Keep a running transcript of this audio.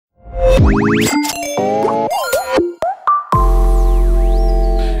It's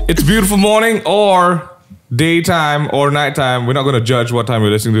a beautiful morning or daytime or nighttime. We're not going to judge what time you're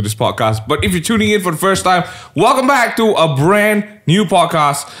listening to this podcast. But if you're tuning in for the first time, welcome back to a brand new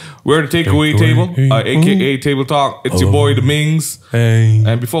podcast. We're the Takeaway Table, aka Table Talk. It's your boy, the MingH. Hey.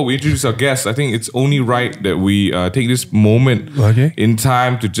 And before we introduce our guests, I think it's only right that we take this moment in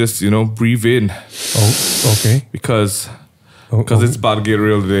time to just, breathe in. Oh, okay. Because it's about to get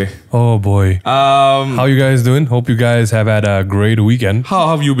real today. Oh boy. How you guys doing? Hope you guys have had a great weekend. How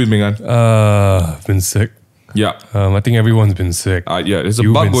have you been, MingY? I've been sick. Yeah. I think everyone's been sick. Yeah, there's a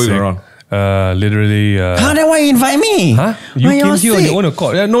bug going around. Literally. Then why you invite me? Huh? You came here on your own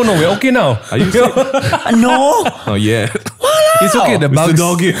accord. No, we're okay now. Are you sick? No. Oh, yeah. It's okay. The bugs.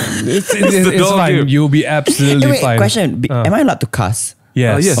 It's fine. Here. You'll be absolutely fine. Question. Am I allowed to cuss?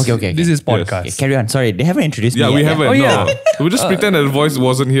 Yes. Yes. Okay. This is podcast. Okay, carry on. Sorry, they haven't introduced me Yeah, yet. we haven't. Oh, yeah. No. We just pretend that the voice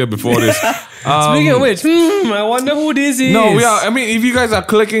wasn't here before this. Speaking of which, I wonder who this is. No, yeah. I mean, if you guys are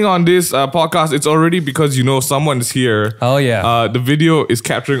clicking on this podcast, it's already because someone's here. Oh, yeah. The video is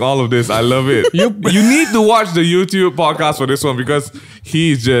capturing all of this. I love it. You need to watch the YouTube podcast for this one because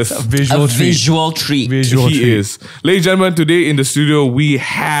he's just a visual treat. He is. Ladies and gentlemen, today in the studio we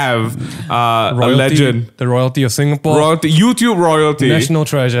have a legend. The royalty of Singapore. YouTube royalty. National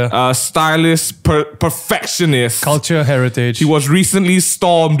treasure. Stylist, perfectionist. Culture heritage. He was recently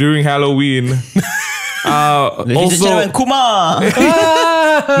stormed during Halloween. Ladies and gentlemen, Kumar.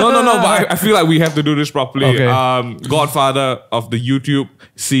 No, but I feel like we have to do this properly. Okay. Godfather of the YouTube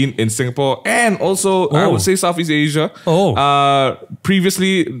scene in Singapore and also I would say Southeast Asia.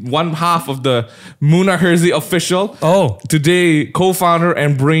 Previously one half of the MunahHirzi official. Today co-founder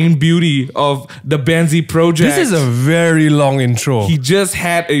and brain beauty of the Benzi project. This is a very long intro. He just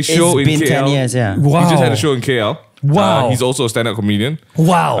had a show in KL. It's been 10 years, yeah. Wow. He just had a show in KL. Wow. He's also a stand-up comedian.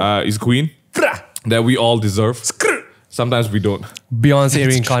 Wow. He's a queen that we all deserve. Sometimes we don't. Beyonce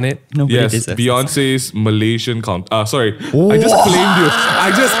reincarnate. Nobody Yes, deserves Beyonce's Malaysian sorry. I just claimed you.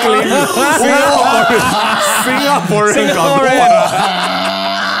 Singaporean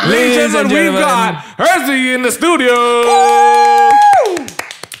counterpart. Ladies and gentlemen, we've got Hirzi in the studio.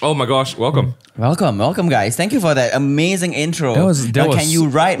 Oh my gosh, welcome. Welcome, guys. Thank you for that amazing intro. That was- Can you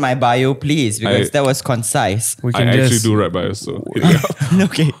write my bio, please? Because that was concise. We I can actually just do right by us, so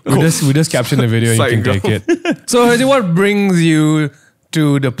Okay. we just caption the video and you can Psycho. take it. So Hirzi, what brings you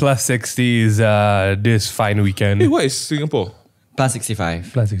to the plus 60s this fine weekend? Hey, what is Singapore? Plus 65.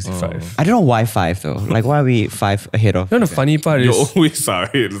 Plus 65. I don't know why 5 though. Like why are we 5 ahead of? No, the funny part You're is always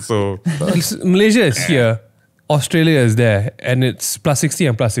sorry, so Malaysia is here, Australia is there, and it's plus 60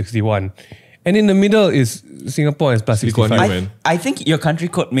 and plus 61. And in the middle is Singapore is plus 65. I think your country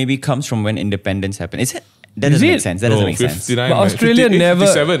code maybe comes from when independence happened. Is it? That doesn't make sense. That doesn't make sense. 59, But Australia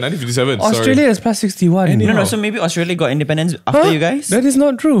 1957, Australia is plus 61. No, so maybe Australia got independence after you guys? That is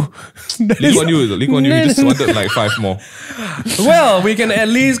not true. Lee Kuan Yew, he just wanted like 5 more. Well, we can at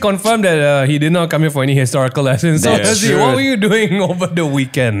least confirm that he did not come here for any historical lessons. So, That's Hirzi, true. what were you doing over the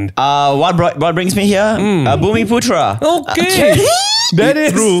weekend? What brings me here? Bhumi Putra. Okay. That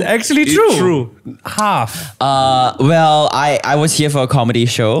is actually It's true. true. Half. Well, I was here for a comedy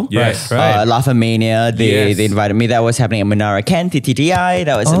show. Yes. Right. Laugh-A-Mania. They invited me. That was happening at Menara Kent, TTTI.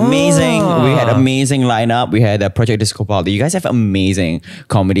 That was amazing. We had amazing lineup. We had Project Disco Ball. You guys have amazing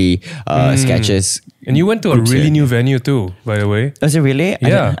comedy sketches. And you went to a really new venue too, by the way. Was it really?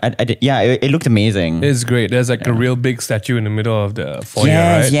 Yeah. I did, yeah, it looked amazing. It's great. There's like a real big statue in the middle of the foyer,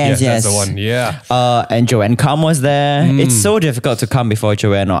 Yes, right? yes, That's the one. Yeah. And Joanne Kam was there. It's so difficult to come before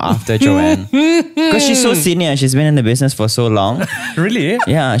Joanne or after Joanne. Because she's so senior. She's been in the business for so long. Really?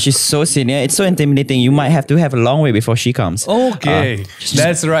 Yeah, she's so senior. It's so intimidating. You might have to have a long way before she comes. Okay.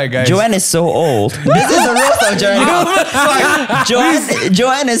 That's right, guys. Joanne is so old. This is the roast of Joanne.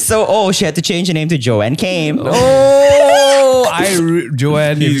 Joanne is so old. She had to change her name to Joanne Kheng.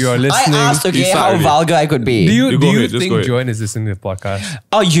 Joanne, if you're I listening. asked, how vulgar I could be. Do you go ahead, just go think ahead. Joanne is listening to the podcast?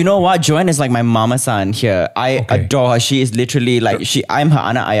 Oh, you know what? Joanne is like my mama-san here. I adore her. She is literally like, I'm her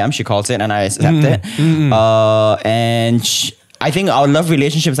anak ayam, she calls it, and I accept it. I think our love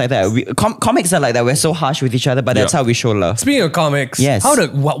relationships like that. Comics are like that. We're so harsh with each other, but that's how we show love. Speaking of comics, Yes.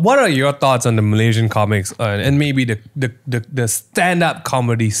 what are your thoughts on the Malaysian comics and maybe the stand-up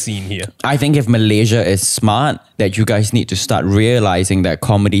comedy scene here? I think if Malaysia is smart, that you guys need to start realizing that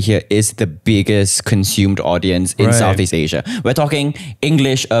comedy here is the biggest consumed audience in Southeast Asia. We're talking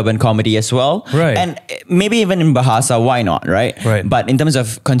English urban comedy as well. Right. And maybe even in Bahasa, why not, right? Right. But in terms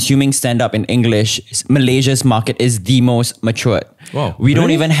of consuming stand-up in English, Malaysia's market is the most matured. Wow. We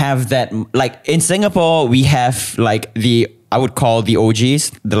don't even have that, like in Singapore, we have like the I would call the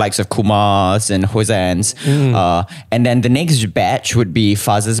OGs, the likes of Kumars and Hosans. And then the next batch would be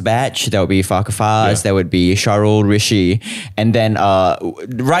Faz's batch. There would be Farka Faz. There would be Sharul, Rishi. And then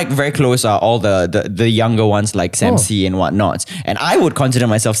right very close are all the younger ones like Sam C and whatnot. And I would consider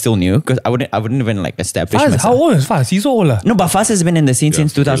myself still new because I wouldn't even like establish Faz, myself. how old is Faz? He's so old. No, but Faz has been in the scene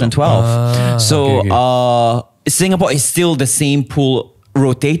since 2012. Singapore is still the same pool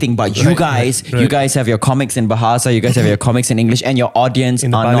rotating, but you guys have your comics in Bahasa, you guys have your comics in English, and your audience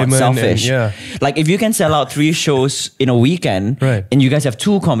In the are not Parliament selfish. Like if you can sell out 3 shows in a weekend, and you guys have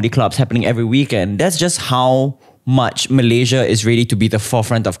 2 comedy clubs happening every weekend, that's just how much Malaysia is ready to be the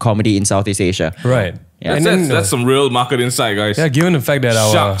forefront of comedy in Southeast Asia. Right. Yeah. And then, That's some real market insight, guys. yeah, given the fact that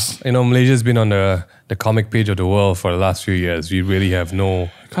our, Shucks. Malaysia's been on the comic page of the world for the last few years, we really have no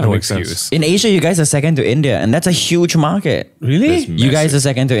makes sense. excuse. In Asia, you guys are second to India, and that's a huge market. Really? That's You guys are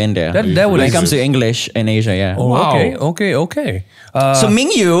second to India. That would when it exist. comes to English in Asia, yeah. Oh, Wow. okay. So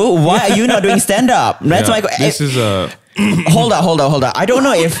MingY, why are you not doing stand-up? That's my This is a... Hold up. I don't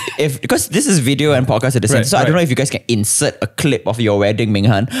know if because this is video and podcast at the same time, so I don't know if you guys can insert a clip of your wedding,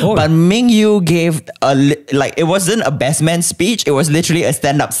 MingH. But MingY gave it wasn't a best man speech, it was literally a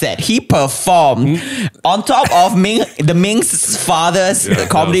stand-up set. He performed on top of the Ming's father's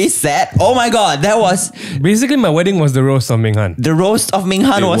comedy set. Oh my god, that was Basically, my wedding was the roast of MingH. the roast of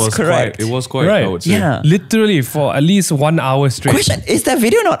MingH was correct. It was quite, Right. I would say. Yeah. Literally for at least 1 hour straight. Question, is that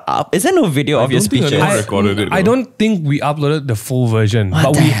video not up? Is there no video of your don't think speeches? anyone recorded it, I though. don't think we uploaded the full version, What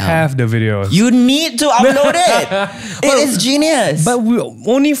but the we hell? have the videos. You need to upload it. It is genius. But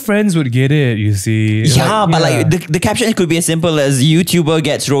only friends would get it, you see. The caption could be as simple as YouTuber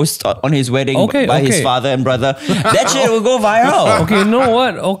gets roast on his wedding by his father and brother. That shit will go viral. Okay, you know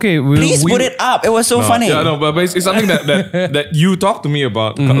what? Okay, Please put it up. It was so funny. Yeah, no, but it's something that you talked to me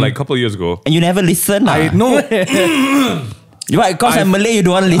about like a couple of years ago. And you never listen. No, Right, because I'm Malay, you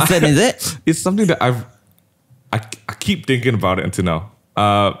don't want to listen, is it? it's something that I keep thinking about it until now.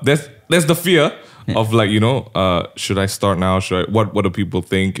 There's the fear of like, should I start now? What do people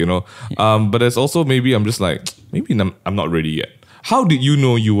think? But there's also maybe I'm just like, maybe I'm not ready yet. How did you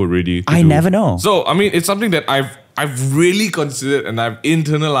know you were ready? I never know. So I mean, it's something that I've really considered and I've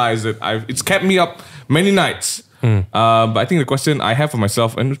internalized it. It's kept me up many nights. But I think the question I have for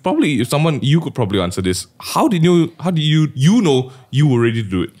myself, and probably if you could probably answer this: How did you know you were ready to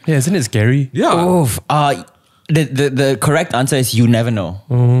do it? Yeah, isn't it scary? Yeah. Oof. The correct answer is you never know.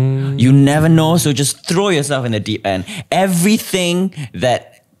 You never know, so just throw yourself in the deep end. Everything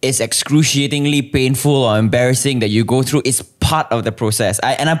that is excruciatingly painful or embarrassing that you go through is part of the process.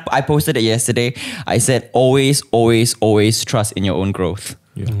 I posted it yesterday. I said, always trust in your own growth.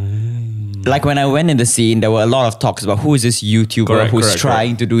 Yeah. Like when I went in the scene, there were a lot of talks about who is this YouTuber who's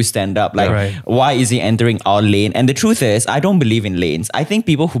trying to do stand-up. Like, why is he entering our lane? And the truth is, I don't believe in lanes. I think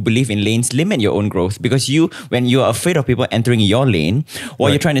people who believe in lanes limit your own growth because when you're afraid of people entering your lane, what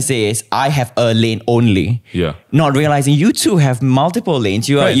you're trying to say is, I have a lane only. Yeah. Not realizing you too have multiple lanes.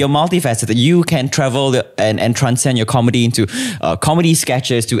 You're multifaceted. You can travel and transcend your comedy into comedy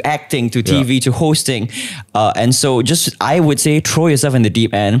sketches, to acting, to TV, to hosting. And so I would say, throw yourself in the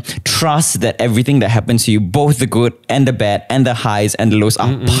deep end. Trust that everything that happens to you, both the good and the bad and the highs and the lows,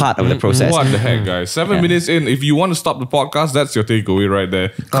 are part of the process. What the heck, guys? 7 minutes in, if you want to stop the podcast, that's your takeaway right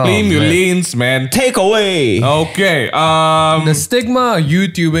there. Claim your lanes, man. Take away. Okay. The stigma of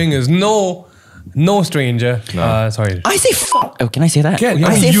YouTubing is no stranger. Sorry. I say fuck. Oh, can I say that? Yeah,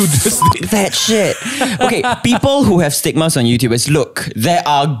 I say you fuck just did. that shit. Okay, people who have stigmas on YouTube is, look, there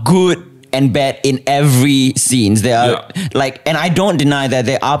are good and bad in every scenes. There are and I don't deny that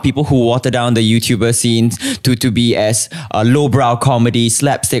there are people who water down the YouTuber scenes to be as lowbrow comedy,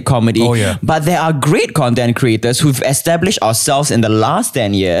 slapstick comedy. But there are great content creators who've established ourselves in the last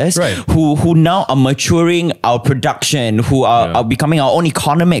 10 years, who now are maturing our production, who are becoming our own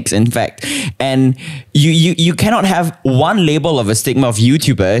economics, in fact. And you cannot have one label of a stigma of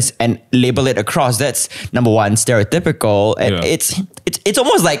YouTubers and label it across. That's number one, stereotypical. And it's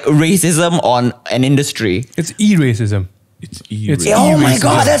almost like racism on an industry. It's e-racism. It's oh my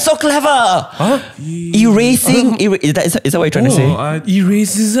god, that's so clever! Huh? Erasing? Is that what you're trying to say?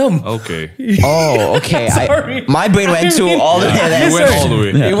 E-racism. Okay. Oh, okay. Sorry. My brain went to all the way there. You went all the way.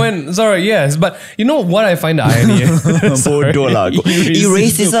 It went, sorry, yes. But you know what I find the irony is? Bodoh lah.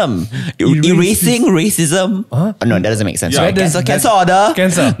 Erasism. Erasing racism. Huh? Oh, no, that doesn't make sense. Yeah. Right? Cancel order.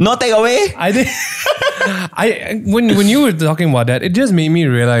 Cancel. No take away. I did. When you were talking about that, it just made me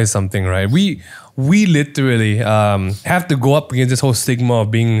realize something, right? We literally have to go up against this whole stigma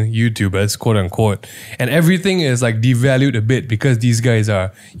of being YouTubers, quote unquote, and everything is like devalued a bit because these guys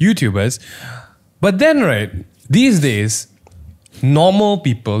are YouTubers. But then, right, these days, normal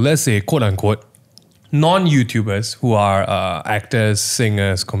people, let's say quote unquote, non-YouTubers who are actors,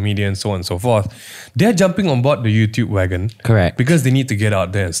 singers, comedians, so on and so forth, they're jumping on board the YouTube wagon. Correct. Because they need to get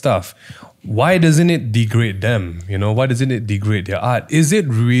out there and stuff. Why doesn't it degrade them? You know, why doesn't it degrade their art? Is it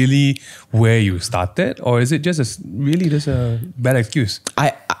really where you started, or is it just a bad excuse?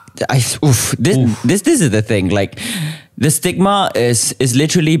 This is the thing. Like, the stigma is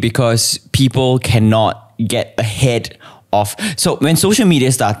literally because people cannot get ahead of. So when social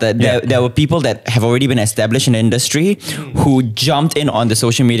media started, there were people that have already been established in the industry who jumped in on the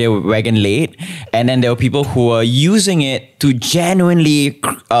social media wagon late, and then there were people who were using it to genuinely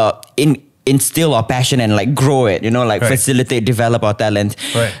instill our passion and like grow it, you know, like facilitate, develop our talent.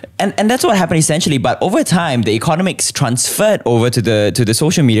 Right. And that's what happened essentially. But over time, the economics transferred over to the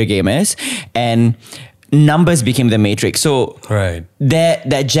social media gamers, and numbers became the matrix. So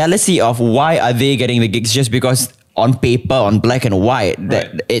that jealousy of why are they getting the gigs just because on paper, on black and white,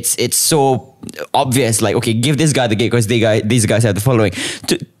 that it's so obvious. Like, okay, give this guy the gig because these guys have the following.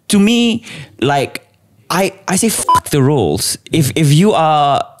 To me, like, I say fuck the rules. If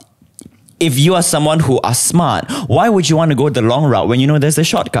you are someone who are smart, why would you want to go the long route when you know there's a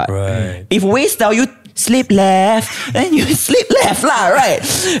shortcut? Right. If waist style, you sleep left, then you sleep left lah, right?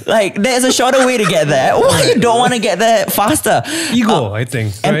 Like, there's a shorter way to get there. Why you don't want to get there faster? Ego, I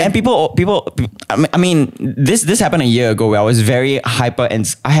think. And people, I mean, this happened a year ago where I was very hyper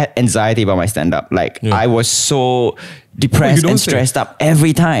and I had anxiety about my stand-up. Like, I was so depressed and stressed up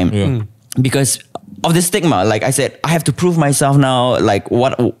every time because of the stigma. Like I said, I have to prove myself now. Like,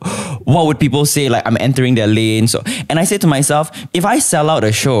 what would people say? Like, I'm entering their lane. So, and I said to myself, if I sell out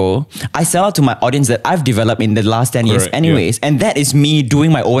a show, I sell out to my audience that I've developed in the last 10 years anyways. And that is me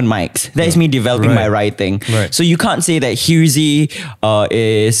doing my own mics. That is me developing my writing. So you can't say that Hirzi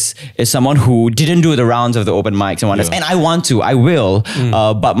is someone who didn't do the rounds of the open mics and wonders. And I want to, I will.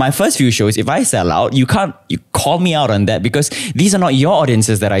 But my first few shows, if I sell out, you call me out on that, because these are not your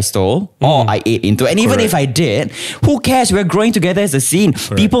audiences that I stole or I ate into. And even if I did, who cares? We're growing together as a scene.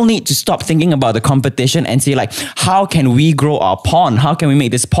 People need to stop thinking about the competition and say, like, how can we grow our pond? How can we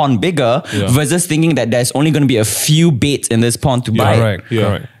make this pond bigger? Versus thinking that there's only going to be a few baits in this pond to bite.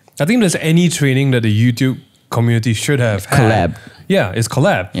 I think there's any training that the YouTube community should have collab. Yeah, it's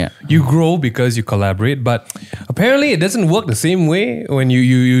collab. Yeah. You grow because you collaborate, but apparently it doesn't work the same way when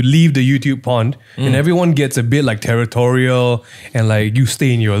you leave the YouTube pond and everyone gets a bit like territorial and like you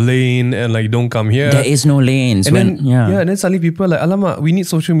stay in your lane and like don't come here. There is no lanes. And and then suddenly people are like, alamak, we need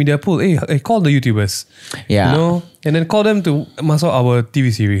social media pull. Hey, call the YouTubers. Yeah. You know? And then call them to masuk our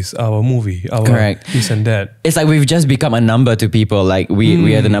TV series, our movie, our this and that. It's like we've just become a number to people. Like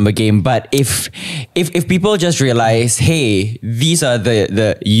we are the number game. But if people just realize, hey, these are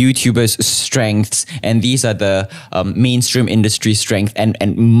the YouTubers' strengths and these are the mainstream industry strength, and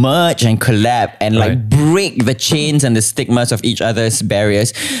merge and collab and like break the chains and the stigmas of each other's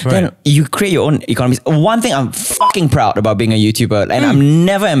barriers, then you create your own economies. One thing I'm fucking proud about being a YouTuber, and I'm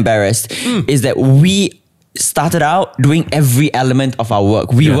never embarrassed, is that we started out doing every element of our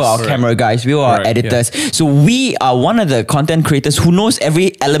work. We were our camera guys, we were our editors. So we are one of the content creators who knows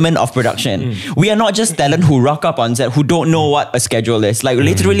every element of production. We are not just talent who rock up on set who don't know what a schedule is. Like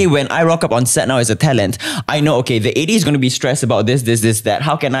literally when I rock up on set now as a talent, I know, okay, the AD is going to be stressed about this, that.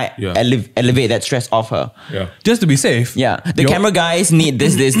 How can I elevate that stress off her? Just to be safe. The camera guys need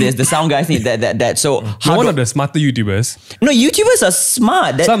this. The sound guys need that. So you're one of the smarter YouTubers. No, YouTubers are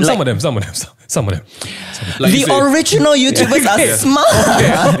smart. Some of them. Like the original YouTubers are smart.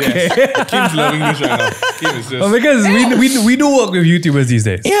 Kim's loving this right now. Kim is just... because we do work with YouTubers these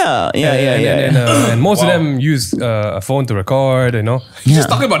days. And most of them use a phone to record, you know. Just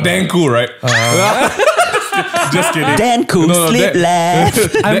talking about Dan Cool, right? Just kidding. Dan Cool, sleep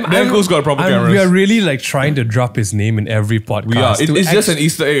left. Dan Cool's got a proper camera. We are really like trying to drop his name in every podcast. We are. It's just an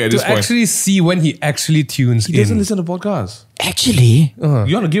Easter egg at this point. To actually see when he actually tunes in. He doesn't listen to podcasts. Actually,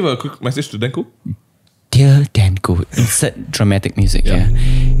 you want to give a quick message to Dan Cool? Dear Dan Cool, insert dramatic music here.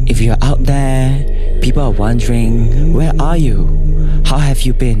 If you're out there, people are wondering, where are you? How have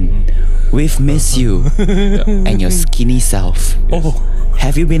you been? We've missed you and your skinny self.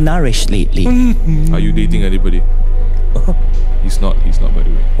 Have you been nourished lately? Are you dating anybody? He's not, by the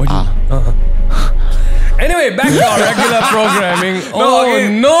way. Anyway, back to our regular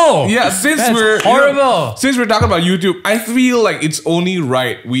programming. No! Yeah, since That's horrible. Since we're talking about YouTube, I feel like it's only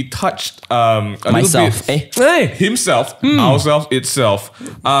right we touched myself, himself, ourselves, itself,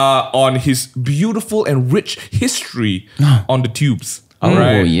 on his beautiful and rich history on the tubes.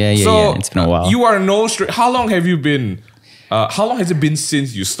 Right? So, it's been a while. You are no stranger. How long have you been? How long has it been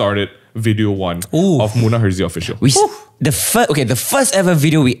since you started video 1 of MunahHirzi official? the first ever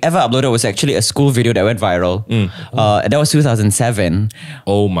video we ever uploaded was actually a school video that went viral. That was 2007.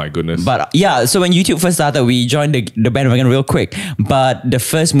 Oh my goodness. But yeah, so when YouTube first started, we joined the bandwagon real quick. But the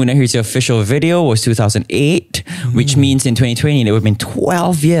first MunahHirzi official video was 2008, which means in 2020, it would have been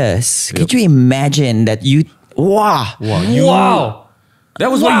 12 years. Could you imagine that wow.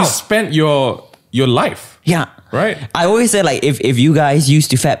 That was where you spent your life. Yeah. Right. I always say, like, if you guys used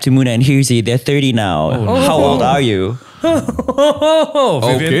to fap to Munah and Hirzi, they're 30 now. How old are you?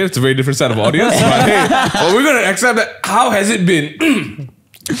 Okay, it's a very different set of audience. But hey, well, we're gonna accept that. How has it been?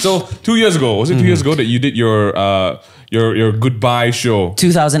 So 2 years ago, was it 2 years ago that you did your goodbye show?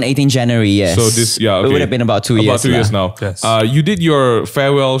 2018 January, yes. So this, okay. It would have been about 2 years. About 2 years now. Yes. You did your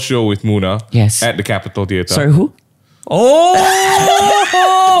farewell show with Munah. Yes. At the Capitol Theatre. Sorry, who? Oh,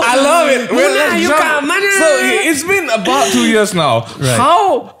 I love it. So it's been about 2 years now. Right.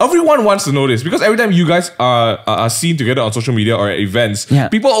 How everyone wants to know this, because every time you guys are seen together on social media or at events,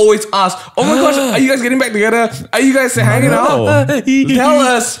 people always ask, "Oh my gosh, are you guys getting back together? Are you guys hanging out? Tell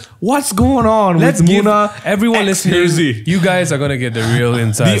us what's going on Let's with give Munah, everyone listening. Hirzi. You guys are gonna get the real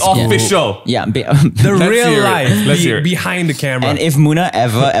insight. The official. Yeah. The Let's real hear it. life. Let's hear it. Behind the camera. And if Munah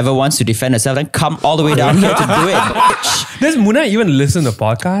ever wants to defend herself, then come all the way down here to do it. Does Munah even listen to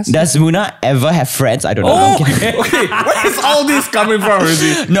podcasts? Does Munah ever have friends? I don't know. Oh, I'm kidding. Okay, where is all this coming from,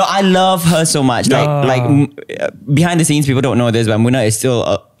 Hirzi? No, I love her so much. Behind the scenes, people don't know this, but Munah is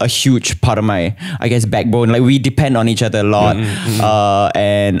still a huge part of my, I guess, backbone. Like, we depend on each other a lot.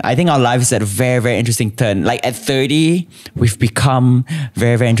 And I think our life is at a very, very interesting turn. Like, at 30, we've become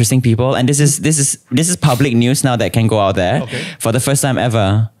very, very interesting people. And this is public news now that can go out there. Okay. For the first time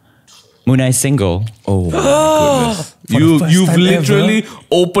ever, Munah is single. Oh my goodness. You've literally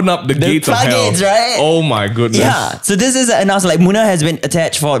opened up the gates of hell. floodgates, right? Oh my goodness. Yeah. So this is announced, like, Munah has been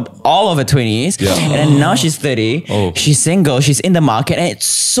attached for all of her 20s. Yeah. And then now she's 30. Oh. She's single. She's in the market. And it's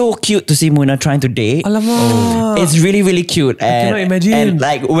so cute to see Munah trying to date. Alamak. It's really, really cute. And, cannot imagine. And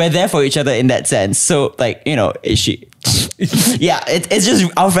like, we're there for each other in that sense. So, like, yeah, it's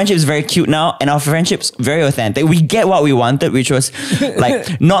just, our friendship is very cute now, and our friendship's very authentic. We get what we wanted, which was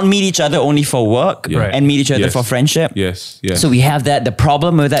like not meet each other only for work and meet each other for friendship. Yes. So we have that. The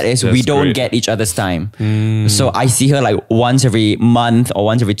problem with that is we don't great. get each other's time. So I see her like once every month or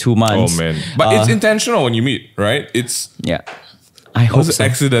once every 2 months. Oh man. But it's intentional when you meet, right? It's I hope was so.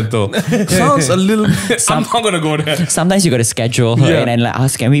 accidental. Sounds a little bit, I'm not gonna go there. Sometimes you got to schedule her and then like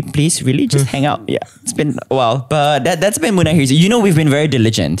ask, can we please really just hang out? Yeah, it's been a while, but that's been MunahHirzi. You know, we've been very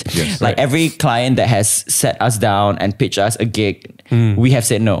diligent. Yes, like every client that has set us down and pitched us a gig, we have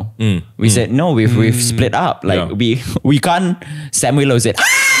said no. We said no. We've split up. Like we can't Sam Willows it.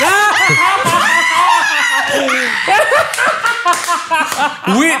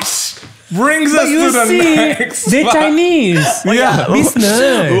 Which brings us to the next. They're part. Chinese.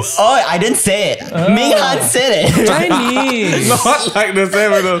 Business. Oh, I didn't say it. MingH said it. Chinese. Not like the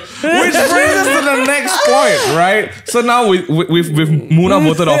same with us. Which brings us to the next point, right? So now with Munah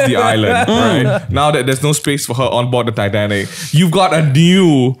voted off the island, right? Now that there's no space for her on board the Titanic, you've got a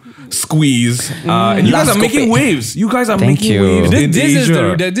new squeeze. And you guys are making waves. You guys are making waves in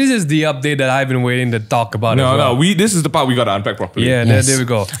Asia. This is the update that I've been waiting to talk about. No, this is the part we got to unpack properly. Yeah, there we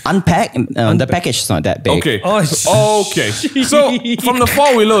go. Unpack. The package is not that big. Okay. Okay. So from the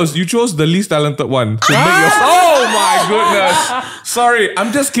four Willows, you chose the least talented one to make your. Oh my goodness. Sorry,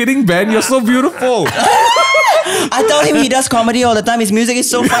 I'm just kidding, Ben. You're so beautiful. I told him he does comedy all the time. His music is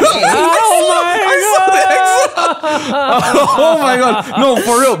so funny. Oh my god. No,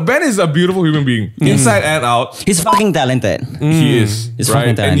 for real. Ben is a beautiful human being. Inside and out. He's fucking talented. He is. He's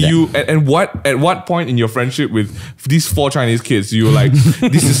right? fucking talented. And at what point in your friendship with these four Chinese kids you were like,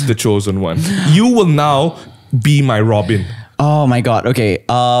 this is the chosen one. You will now be my Robin. Oh my god. Okay.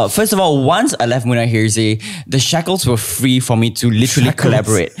 First of all, once I left MunahHirzi, the shackles were free for me to literally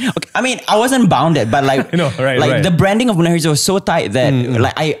collaborate. Okay, I mean, I wasn't bounded, but like, the branding of MunahHirzi was so tight that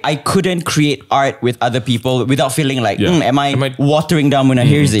like I couldn't create art with other people without feeling like, am I watering down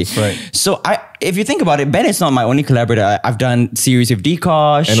MunahHirzi? So if you think about it, Ben is not my only collaborator. I've done series with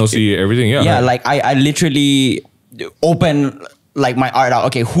Dkosh, NOC, everything. Yeah. Like I literally open like my art out.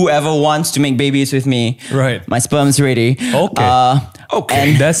 Okay, whoever wants to make babies with me, my sperm's ready. Okay,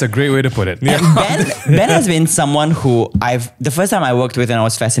 and that's a great way to put it. Yeah. Ben has been someone who the first time I worked with and I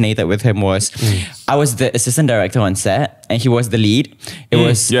was fascinated with him was I was the assistant director on set and he was the lead. It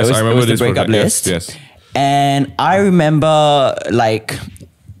was I remember the breakup list. Yes. And I remember like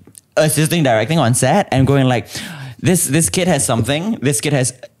assisting directing on set and going like, this kid has something. This kid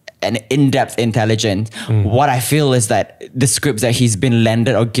has an in-depth intelligence. What I feel is that the scripts that he's been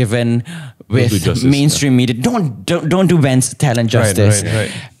landed or given with justice, mainstream media. Don't do Ben's talent justice.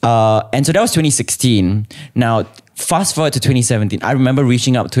 right. And so that was 2016. Now, fast forward to 2017. I remember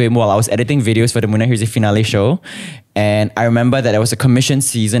reaching out to him while I was editing videos for the MunahHirzi finale show. And I remember that there was a commission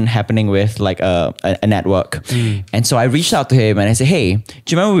season happening with like a network. And so I reached out to him and I said, hey, do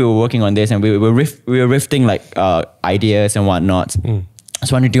you remember we were working on this and we were rifting like ideas and whatnot.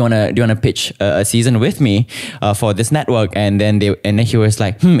 So do you wanna pitch a season with me for this network? And then he was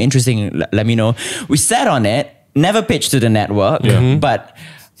like, interesting, let me know. We sat on it, never pitched to the network, but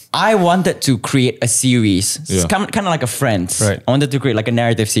I wanted to create a series, kind of like a Friends. Right. I wanted to create like a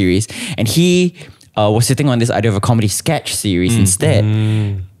narrative series. And he was sitting on this idea of a comedy sketch series instead.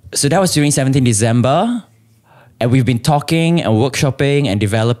 So that was during 17 December. And we've been talking and workshopping and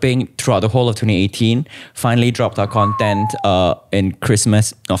developing throughout the whole of 2018. Finally dropped our content in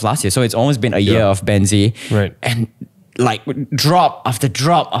Christmas of last year. So it's almost been a year of Benzi. Right. And like drop after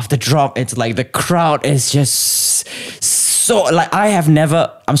drop after drop, it's like the crowd is just so like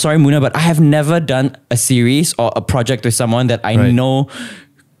I'm sorry Munah, but I have never done a series or a project with someone that I know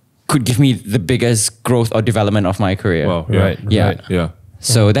could give me the biggest growth or development of my career. Wow. Right.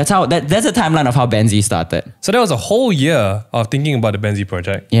 So that's a timeline of how Benzi started. So that was a whole year of thinking about the Benzi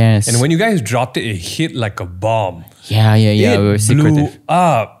project. Yes. And when you guys dropped it, it hit like a bomb. Yeah. It We were secretive. blew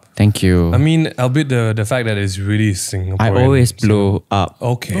up. Thank you. I mean, albeit the fact that it's really Singaporean. I always blew up.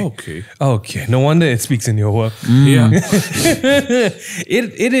 Okay. No wonder it speaks in your work. Yeah.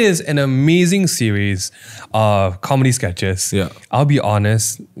 It is an amazing series of comedy sketches. Yeah. I'll be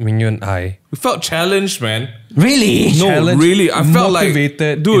honest, MingY and I. We felt challenged, man. Really? No, Challenged, really. I felt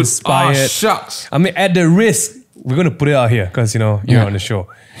motivated, like, dude, inspired. shucks. I mean, at the risk, we're going to put it out here because, you're on the show.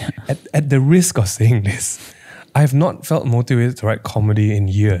 At the risk of saying this, I have not felt motivated to write comedy in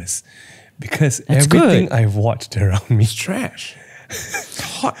years because everything I've watched around me It's trash. It's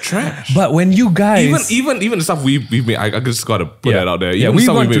hot trash. But when you guys... Even the stuff we've made, I just gotta put that out there. Yeah, Even we've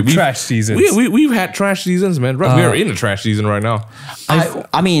the stuff gone through made, trash seasons. We've had trash seasons, man. We're in a trash season right now.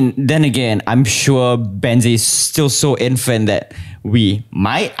 I mean, then again, I'm sure Benzi is still so infant that we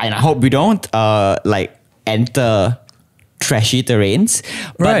might, and I hope we don't, like enter trashy terrains.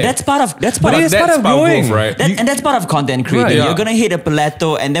 But that's part of But it's part of growing, growth, right? and that's part of content creating. Right, You're gonna hit a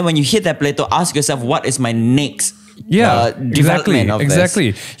plateau, and then when you hit that plateau, ask yourself, what is my next development of this?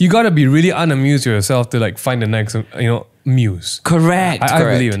 Exactly. You got to be really unamused with yourself to like find the next, muse. Correct. I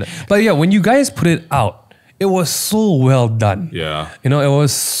believe in that. But yeah, when you guys put it out, it was so well done. Yeah. It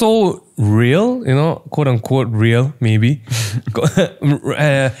was so real, quote unquote real, maybe.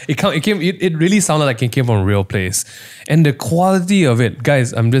 It really sounded like it came from a real place. And the quality of it,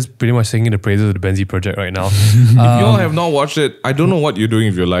 guys, I'm just pretty much singing the praises of the Benzi project right now. If y'all have not watched it, I don't know what you're doing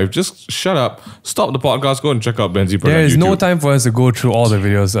with your life. Just shut up, stop the podcast, go and check out Benzi project. There is no YouTube. time for us to go through all the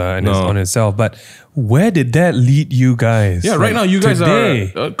videos on itself, but where did that lead you guys? Yeah, right now you guys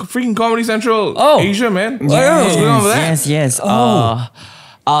today? are freaking Comedy Central Asia, man. Yes, What's going on with that? yes.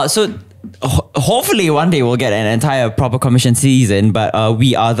 So hopefully one day we'll get an entire proper commission season, but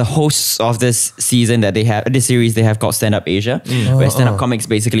we are the hosts of this season that they have, this series they have called Stand Up Asia, where stand-up comics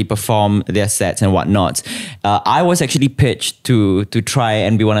basically perform their sets and whatnot. I was actually pitched to try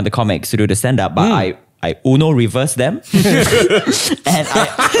and be one of the comics to do the stand-up, but I Uno reversed them. And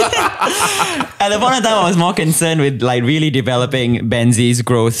at the point of time, I was more concerned with like really developing Benzi's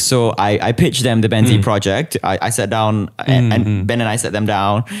growth. So I pitched them the Benzi project. I sat down and Ben and I sat them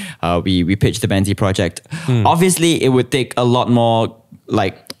down. We pitched the Benzi project. Obviously, it would take a lot more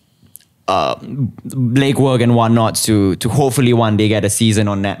like legwork and whatnot to hopefully one day get a season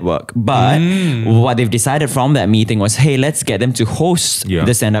on network. But what they've decided from that meeting was, hey, let's get them to host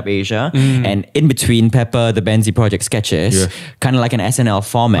the Stand Up Asia, and in between pepper the Benzi project sketches, kind of like an SNL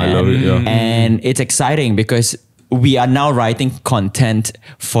format. I love it, And it's exciting because we are now writing content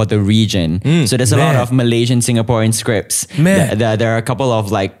for the region. So there's a lot of Malaysian, Singaporean scripts. There are a couple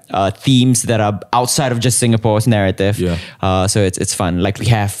of like themes that are outside of just Singapore's narrative. So it's fun. Like we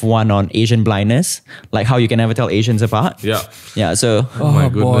have one on Asian blindness, like how you can never tell Asians apart. Yeah. So Oh my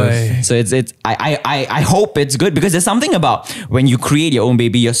goodness. Boy. so I hope it's good because there's something about when you create your own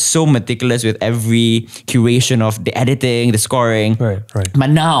baby, you're so meticulous with every curation of the editing, the scoring. Right.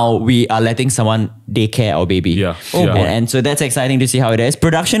 But now we are letting someone daycare our baby. And so that's exciting to see how it is.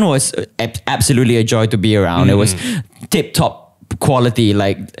 Production was absolutely a joy to be around. It was tip-top quality.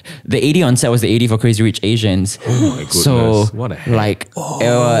 Like the 80 on set was the 80 for Crazy Rich Asians. Oh my goodness. So What a heck. like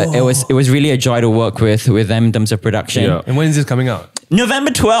it was really a joy to work with them in terms of production. And when is this coming out?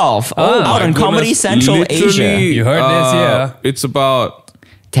 November 12th, out My on Comedy goodness. Central Literally, Asia. You heard this, yeah. It's about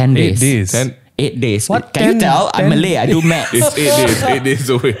 10 8 days. days. 10. 8 days. What? Can you 10 tell? I'm 10 Malay. I do maths. It's 8 days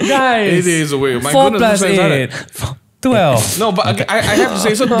away. Guys, 8 days away. My 4 goodness, plus which one is 8. that? 12. No, but I have to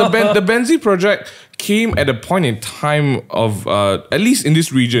say, so the Benzi project came at a point in time of, at least in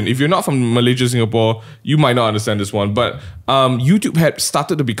this region, if you're not from Malaysia, Singapore, you might not understand this one, but YouTube had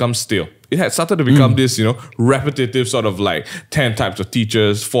started to become stale. It had started to become this, repetitive sort of like 10 types of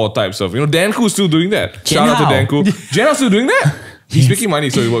teachers, 4 types of, Danku's still doing that. Jen Shout out to Hao. Danku. Jen Hao's still doing that? He's making money,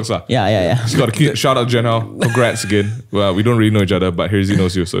 so it works. Yeah. He's got a shout out Jen Hao. Congrats again. Well, we don't really know each other, but Hirzi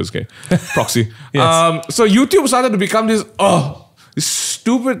knows you, so it's okay. Proxy. Yes. So YouTube started to become this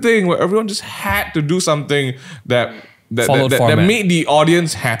stupid thing where everyone just had to do something that made the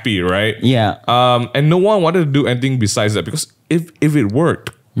audience happy, right? Yeah. And no one wanted to do anything besides that, because if it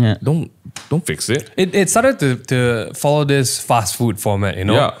worked, don't fix it. It started to follow this fast food format,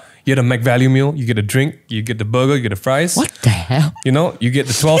 Yeah. You get a McValue meal, you get a drink, you get the burger, you get the fries. What the hell? You get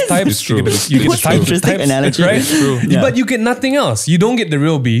the 12 types. It's true. You get the What types. interesting analogy. Right? It's true. Yeah. But you get nothing else. You don't get the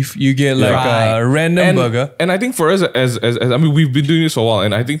real beef. You get like a random burger. And I think for us, as I mean, we've been doing this for a while,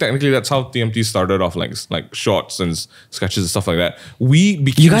 and I think technically that's how TMT started off, like shorts and sketches and stuff like that. We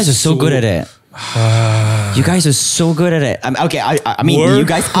became You guys are so good at it. You guys are so good at it. I mean, Were? you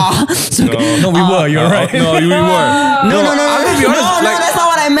guys are. So No, we were. You're right. No, we were. No, I'm gonna be honest. no, that's not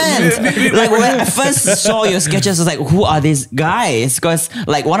what I meant. Like when I first saw your sketches, I was like, who are these guys? Because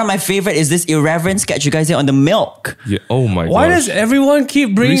like one of my favorite is this irreverent sketch you guys did on the milk. Yeah. Oh my god. Why does everyone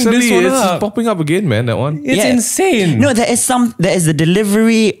keep bringing Recently this one it's up? popping up again, man? That one. It's insane. No, there is the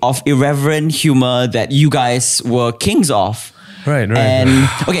delivery of irreverent humor that you guys were kings of. Right. And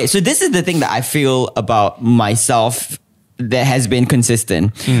okay, so this is the thing that I feel about myself that has been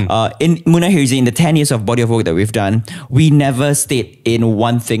consistent. In MunahHirzi, in the 10 years of body of work that we've done, we never stayed in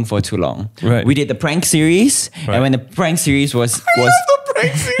one thing for too long. Right. We did the prank series, and when the prank series was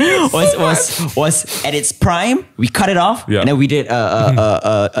at its prime, we cut it off, and then we did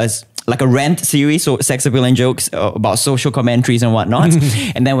like a rant series, so sex appeal and jokes about social commentaries and whatnot.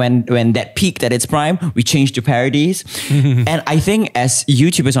 And then when that peaked at its prime, we changed to parodies. And I think as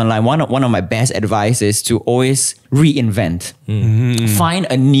YouTubers online, one of my best advice is to always reinvent. Find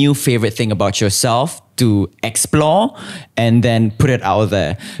a new favorite thing about yourself to explore and then put it out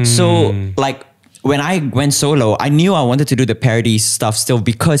there. So like, when I went solo, I knew I wanted to do the parody stuff still,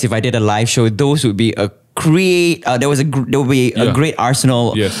 because if I did a live show, those would be a great. There would be a great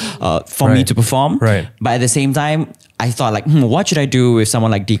arsenal for me to perform. Right. But at the same time, I thought like, what should I do with someone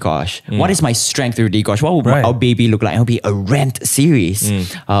like Dikosh? What is my strength with Dikosh? What would our baby look like? It would be a rant series.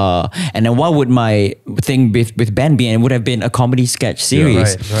 And then what would my thing with Ben be? And it would have been a comedy sketch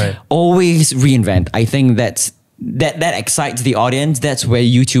series. Right. Always reinvent. I think that excites the audience. That's where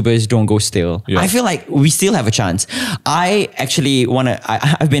YouTubers don't go still. I feel like we still have a chance. I actually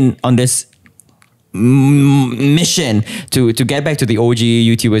I've been on this mission to get back to the OG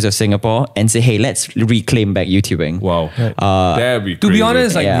YouTubers of Singapore and say, hey, let's reclaim back YouTubing. Wow. That'd be To crazy. be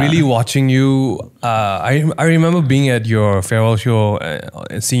honest, like really watching you, I remember being at your farewell show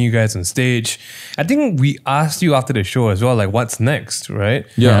and seeing you guys on stage. I think we asked you after the show as well, like what's next, right?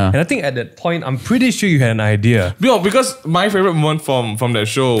 Yeah. And I think at that point, I'm pretty sure you had an idea. Because my favorite moment from that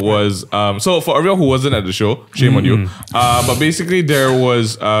show was so for everyone who wasn't at the show, shame on you. But basically there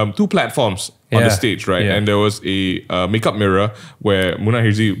was 2 platforms on the stage, right? And there was a makeup mirror where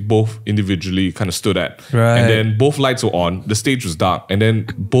MunahHirzi both individually kind of stood at. Right. And then both lights were on. The stage was dark. And then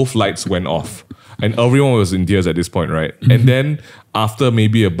both lights went off. And everyone was in tears at this point, right? And then after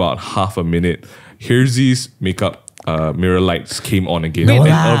maybe about half a minute, Hirzi's makeup mirror lights came on again. Wait, And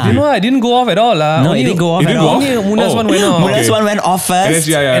then you know, I didn't go off at all. No, it didn't go off It at didn't go all. off? Only Munah's Oh. one went off. Munah's one went off first.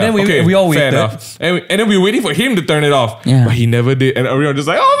 And And then we all fair waited. enough. And then we were waiting for him to turn it off. Yeah. But he never did. And everyone just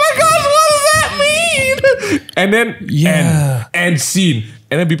like, oh my gosh, what does that mean? And then end scene.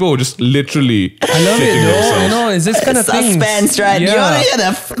 And then people were just literally I love it, shitting though. themselves. You know, it's this kind of thing. Suspense, right? You want to hear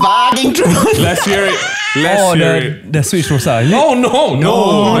the fucking truth? Let's hear it. Let's hear it. The switch was out. Oh no.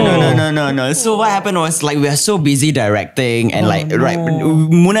 No. So what happened was like we are so busy directing and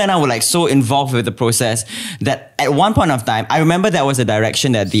Munah and I were like so involved with the process that at one point of time, I remember there was a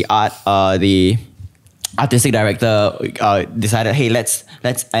direction that the artistic director decided, hey, let's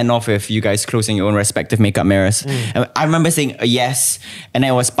end off with you guys closing your own respective makeup mirrors. And I remember saying yes, and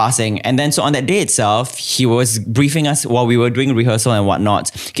then it was passing. And then so on that day itself, he was briefing us while we were doing rehearsal and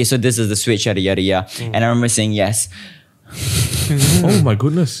whatnot. Okay, so this is the switch, yada yada yada. And I remember saying yes. Oh my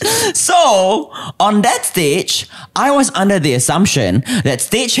goodness. So on that stage, I was under the assumption that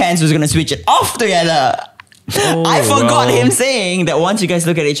stagehands was gonna switch it off together. I forgot him saying that once you guys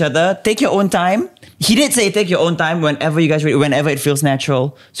look at each other, take your own time. He did say take your own time whenever you guys, whenever it feels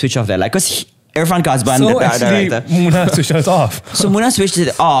natural, switch off that light. Because Irfan Kazban, So the actually, director. Munah switched it off. So Munah switched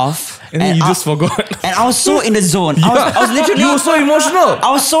it off. And then you just forgot. And I was so in the zone. I was literally... You were so emotional.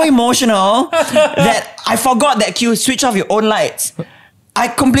 I was so emotional that I forgot that cue, switch off your own lights. I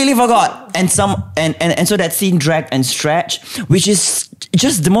completely forgot. And so that scene dragged and stretched, which is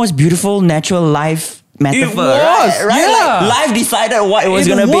just the most beautiful natural life metaphor. It was, right? yeah. Like life decided what it was It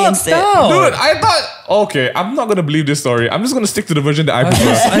gonna be worked instead. out. Dude, I thought, okay, I'm not gonna believe this story. I'm just gonna stick to the version that I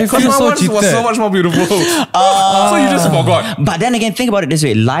prefer. I Because feel my so one was cheated. so much more beautiful. So you just forgot. But then again, think about it this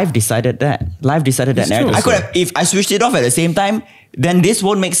way: life decided that. Life decided that It's narrative. true. I could have, if I switched it off at the same time, then this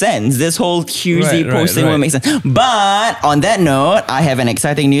won't make sense. This whole Hirzi Right, posting right. won't make sense. But on that note, I have an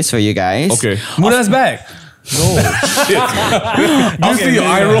exciting news for you guys. Okay. Munah's back. You see your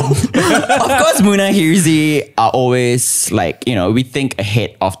eye roll? Of course, MunahHirzi are always like, we think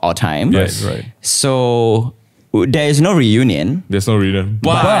ahead of our time. Yes. Right. So there is no reunion. There's no reason.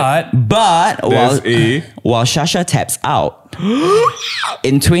 But But There's while Shasha taps out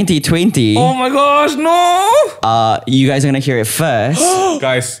in 2020, Oh my gosh, no! you guys are gonna hear it first.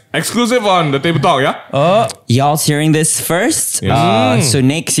 Guys, exclusive on the table talk, yeah? Y'all's hearing this first. So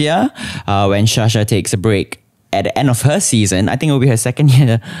next year, when Shasha takes a break at the end of her season, I think it will be her second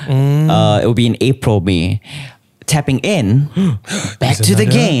year. It will be in April, May. Tapping in back to the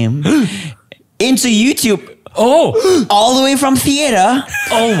game into YouTube. All the way from theater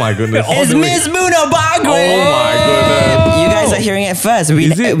Oh my goodness. is Miss Munah Bagwe. Oh my goodness. You guys are hearing it first.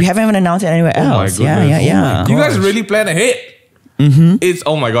 Is it? We haven't even announced it anywhere Oh my else. goodness. Yeah. You guys really plan ahead. It's,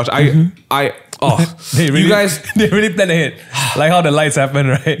 oh my gosh. they you guys, really plan ahead. Like how the lights happen,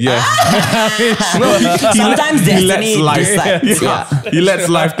 right? yes. Sometimes He lets destiny life, decides. Yeah. He lets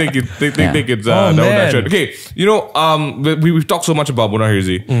life take its Oh, own man. direction. Okay, we've talked so much about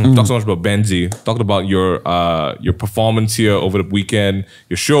MunahHirzi. We've talked so much about Benzi. Talked about your performance here over the weekend,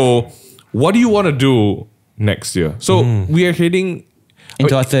 your show. What do you want to do next year? So we are heading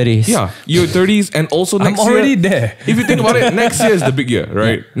Into our 30s. Yeah, your 30s, and also next year. I'm already there. If you think about it, next year is the big year,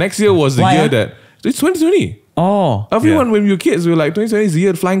 right? Next year was the Why, year ah? that it's 2020. Oh. Everyone, when we were kids, we were like, 2020 is the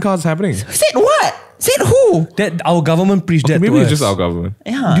year flying cars happening. Said what? Said who? That our government preached Okay, that maybe to it's us. just our government.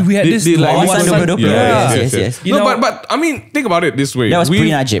 Yeah. We had this They like- law. Wawasan Wawasan- 2020. Yeah. Yes. You No, know- but I mean, think about it this way. That was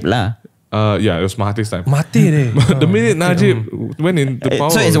pre-Najib lah. Yeah, it was Mahathir's time. Mati deh. The minute Najib went in the power,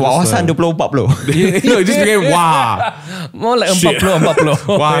 So it's it was Wawasan just, 24 no, it just became wow. More like Shit. 40.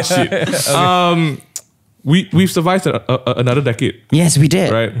 Wow, shit. We've survived another decade. Yes, we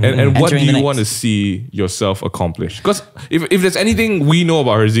did. Right, and what do Entering the you next. want to see yourself accomplish? Because if there's anything we know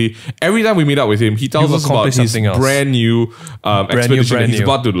about Hirzi, every time we meet up with him, he tells You've us about accomplished his something else. brand new expedition that he's new.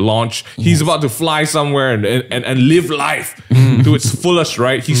 about to launch. He's about to fly somewhere and live life to its fullest.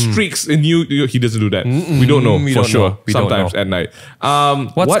 Right, he streaks in he doesn't do that. We don't know we for don't sure. know. We don't Sometimes know. at night.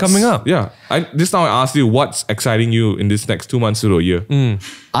 What's coming up? Yeah, this time I asked you, what's exciting you in this next 2 months to a year?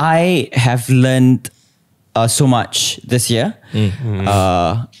 I have learned so much this year.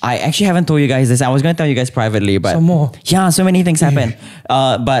 I actually haven't told you guys this. I was going to tell you guys privately, but Some more. Yeah, so many things happen.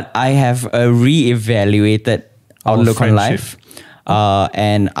 But I have re-evaluated outlook on life,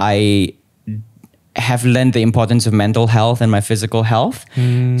 and I have learned the importance of mental health and my physical health.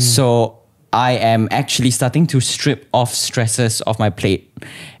 So I am actually starting to strip off stresses off my plate.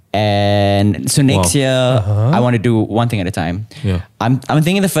 And so next year, I want to do one thing at a time. Yeah. I'm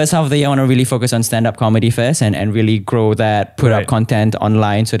thinking the first half of the year, I want to really focus on stand-up comedy first and really grow that, put Right. up content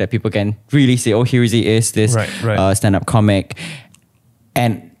online so that people can really say, oh, Hirzi is this Right. stand-up comic.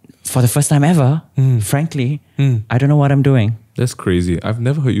 And for the first time ever, frankly, I don't know what I'm doing. That's crazy. I've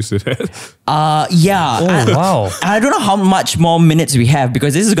never heard you say that. Yeah. Oh, wow. I don't know how much more minutes we have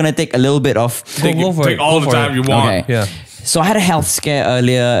because this is going to take a little bit of... Go for Take it. all Go the for time it. you want. Okay. Yeah. So I had a health scare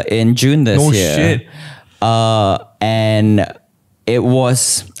earlier in June this No year. shit. And it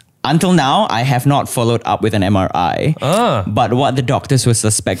was... Until now, I have not followed up with an MRI. But what the doctors were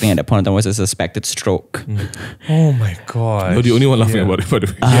suspecting at that point in time was a suspected stroke. Oh my god. You're the only one laughing about it, by the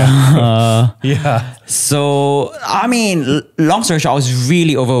way. Yeah. So, I mean, long story short, I was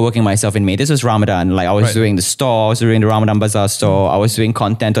really overworking myself in May. This was Ramadan. Like, I was Right. doing the store, I was doing the Ramadan Bazaar store, I was doing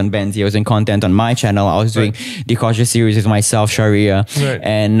content on Benzi, I was doing content on my channel, I was doing the Cautious series with myself, Sharia. Right.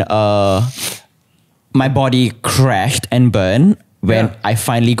 And my body crashed and burned when Yeah. I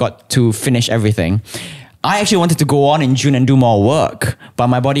finally got to finish everything. I actually wanted to go on in June and do more work, but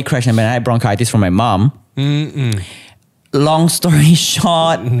my body crashed and I had bronchitis from my mom. Long story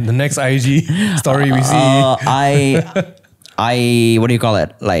short, The next IG story we see. I what do you call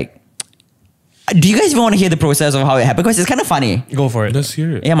it? Like, Do you guys even want to hear the process of how it happened? Because it's kind of funny. Go for it. Let's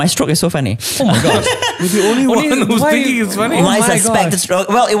hear it. Yeah, my stroke is so funny. Oh my gosh. You're the only one who's thinking it's funny. Oh my my suspected gosh. stroke.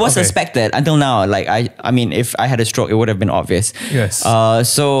 Well, it was Okay. suspected until now. Like I mean, if I had a stroke, it would have been obvious. Yes.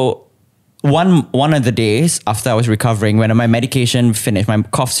 So one of the days after I was recovering, when my medication finished, my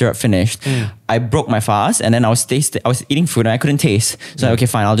cough syrup finished, I broke my fast, and then I was eating food and I couldn't taste. So okay,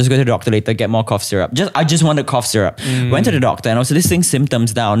 fine, I'll just go to the doctor later, get more cough syrup. I just wanted cough syrup. Went to the doctor and I was listing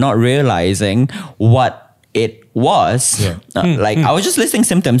symptoms down, not realizing what it was. Yeah. Like I was just listing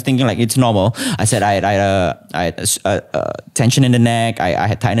symptoms, thinking like it's normal. I said I had tension in the neck. I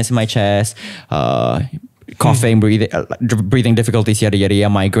had tightness in my chest, coughing, breathing difficulties, yada yada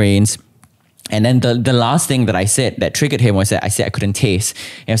yada, migraines. And then the last thing that I said that triggered him was that I said I couldn't taste.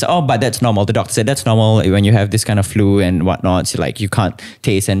 And I was like, oh, but that's normal. The doctor said that's normal when you have this kind of flu and whatnot. So like you can't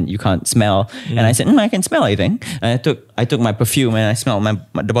taste and you can't smell. And I said, I can smell, I think. And I took my perfume and I smelled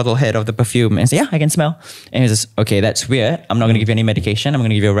the bottle head of the perfume and said, yeah, I can smell. And he was just, okay, that's weird. I'm not going to give you any medication. I'm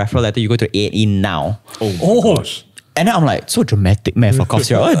going to give you a referral letter. You go to A&E now. Oh gosh. And then I'm like, so dramatic, man, for cough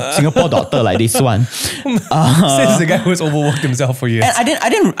syrup. Oh, Singapore doctor like this one. Says the guy who's overworked himself for years. And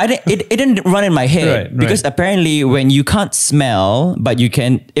it didn't run in my head Right. because apparently when you can't smell, but you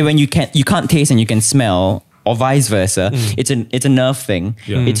can't taste and you can smell, or vice versa, it's a nerve thing.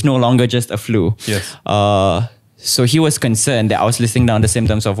 Yeah. It's no longer just a flu. Yes. So he was concerned that I was listing down the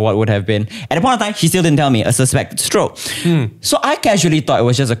symptoms of what would have been. At the point of time, he still didn't tell me a suspected stroke. So I casually thought it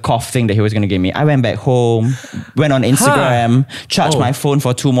was just a cough thing that he was going to give me. I went back home, went on Instagram, charged my phone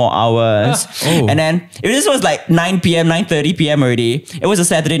for 2 more hours. And then this was like 9 p.m., 9:30 p.m. already. It was a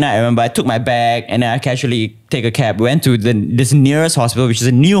Saturday night, I remember. I took my bag and then I casually take a cab, went to this nearest hospital, which is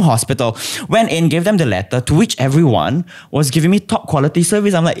a new hospital, went in, gave them the letter, to which everyone was giving me top quality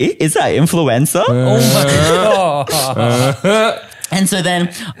service. I'm like, is that an influencer? Oh my god. And so then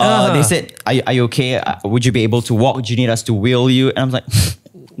they said, are you okay? Would you be able to walk? Do you need us to wheel you? And I was like,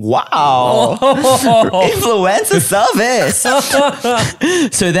 wow, influencer service.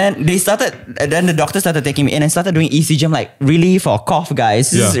 So then the doctor started taking me in and started doing ECG. I'm like, really, for a cough,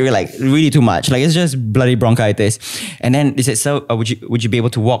 guys? This is really too much. Like, it's just bloody bronchitis. And then they said, so would you be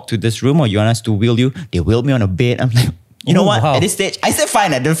able to walk to this room, or you want us to wheel you? They wheeled me on a bed. I'm like, you know what? Wow. At this stage, I said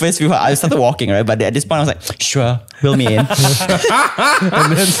fine at the first few. I started walking, right? But at this point, I was like, sure, wheel me in.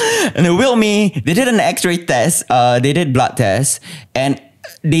 and they wheeled me. They did an X-ray test. They did blood tests, and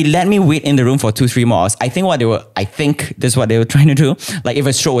they let me wait in the room for 2-3 more hours. I think this is what they were trying to do. Like if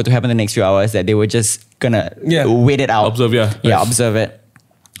a stroke were to happen in the next few hours, that they were just gonna wait it out. Observe, observe it.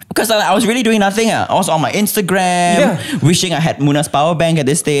 Because I was really doing nothing. I was on my Instagram, wishing I had Munah's power bank at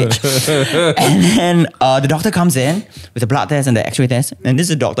this stage. And then the doctor comes in with the blood test and the X-ray test. And this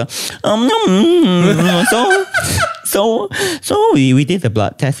is the doctor. So we did the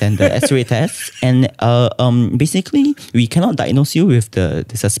blood test and the X-ray test. And basically, we cannot diagnose you with the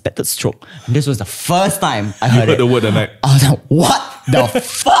suspected stroke. And this was the first time I heard it. the word, right? I was like, what the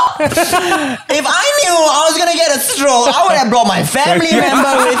fuck? If I knew I was gonna get a stroke, I would have brought my family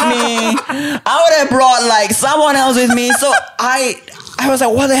member with me. I would have brought like someone else with me. So I was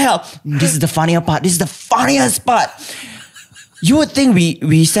like, what the hell? This is the funnier part. This is the funniest part. You would think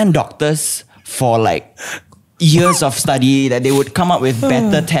we send doctors for like years of study that they would come up with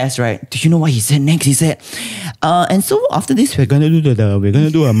better tests, right? Do you know what he said next? He said, and so after this, we're gonna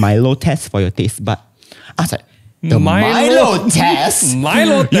do a Milo test for your taste bud. I was like, the Milo test?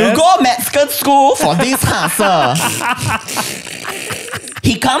 Milo test? You go medical school for this, sir.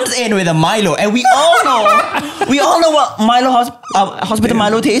 He comes in with a Milo, and we all know what hospital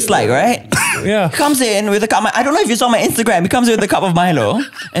Milo tastes like, right? Yeah. He comes in with a cup. I don't know if you saw my Instagram. He comes in with a cup of Milo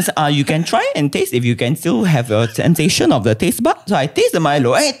and says, you can try and taste if you can still have a sensation of the taste bud. So I taste the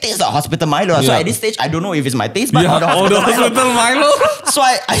Milo, and it tastes like hospital Milo. So at this stage, I don't know if it's my taste bud or the hospital Milo. So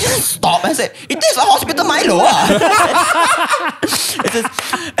I just stopped and said, it tastes like hospital Milo.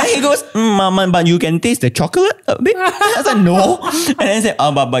 And he goes, Mama, but you can taste the chocolate a bit. I said, no. And then he said,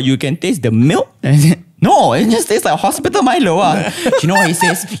 but you can taste the milk. And I said, no, it just tastes like hospital Milo. Do you know what he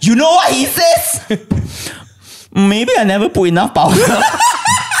says? You know what he says? Maybe I never put enough powder.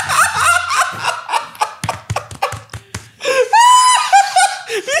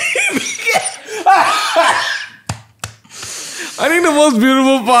 I think the most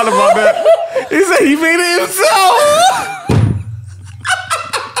beautiful part about that is that he made it himself.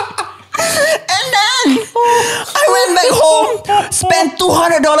 And then I went back home, spent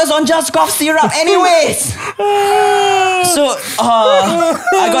 $200 on just cough syrup anyways. So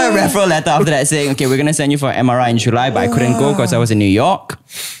I got a referral letter after that saying, okay, we're going to send you for an MRI in July, but I couldn't go because I was in New York.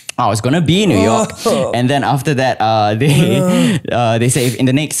 I was gonna be in New York, and then after that, they say if in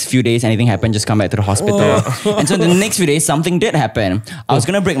the next few days anything happened, just come back to the hospital. And so in the next few days, something did happen. I was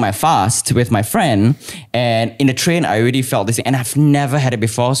gonna break my fast with my friend, and in the train, I already felt this, and I've never had it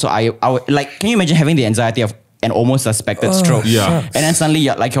before. So I like, can you imagine having the anxiety of an almost suspected stroke? Yeah. And then suddenly,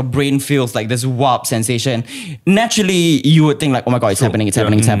 like your brain feels like this warp sensation. Naturally, you would think like, oh my god, it's happening, it's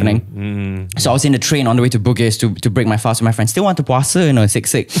happening, it's happening. So I was in the train on the way to Bugis to break my fast with my friend. Still want to puasa,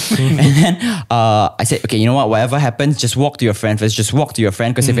 sick. And then I said, okay, you know what? Whatever happens, just walk to your friend first. Just walk to your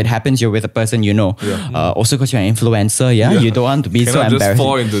friend, because if it happens, you're with a person you know. Also, because you're an influencer, you don't want to be so Cannot just embarrassed.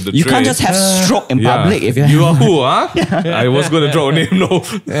 fall into the You can't train. just have stroke in public if You are who, huh? I was going to draw a name, no.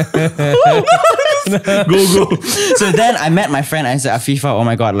 Go. So then I met my friend and I said, Afifa, oh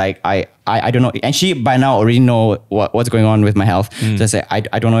my god, like I don't know. And she by now already know what's going on with my health. So I said,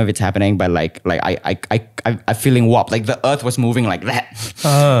 I don't know if it's happening, but like I'm feeling warped. Like the earth was moving like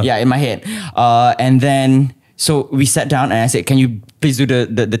that. Yeah, in my head. And then so we sat down and I said, can you please do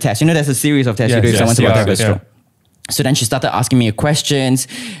the test? There's a series of tests you do if someone's about to have a stroke. So then she started asking me questions,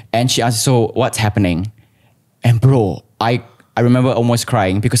 and she asked, so what's happening? And bro, I remember almost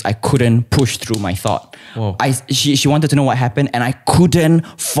crying because I couldn't push through my thought. Whoa. She wanted to know what happened, and I couldn't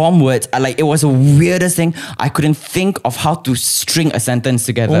form words. It was the weirdest thing. I couldn't think of how to string a sentence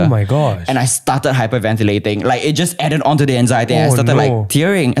together. Oh my gosh. And I started hyperventilating. Like it just added on to the anxiety. And I started like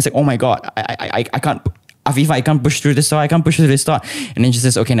tearing. I was like, oh my god, I can't. Afifa, I can't push through this thought. I can't push through this thought. And then she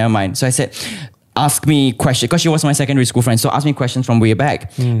says, okay, never mind. So I said, ask me questions, because she was my secondary school friend. So ask me questions from way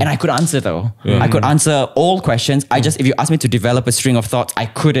back. And I could answer though. I could answer all questions. If you ask me to develop a string of thoughts, I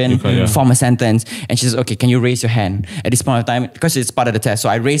couldn't form a sentence. And she says, okay, can you raise your hand at this point of time? Because it's part of the test. So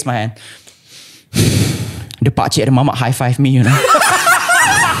I raised my hand. The pakcik and the mama high-five me, You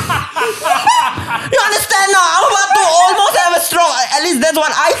understand now? I'm about to almost have a stroke. At least that's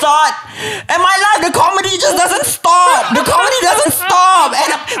what I thought. And my life, the comedy just doesn't stop. The comedy doesn't stop.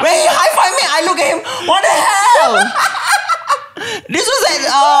 And when he high-fived me, I look at him, what the hell? This was at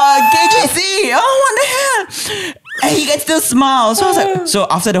KJC. Oh, what the hell? And he can still smile. So I was like, so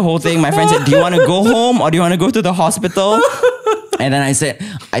after the whole thing, my friend said, do you want to go home or do you want to go to the hospital? And then I said,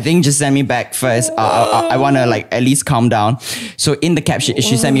 I think just send me back first. I want to at least calm down. So in the cab,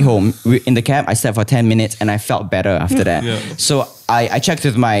 she sent me home. In the cab, I slept for 10 minutes and I felt better after that. So I checked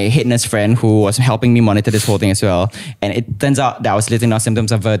with my head nurse friend who was helping me monitor this whole thing as well. And it turns out that I was letting out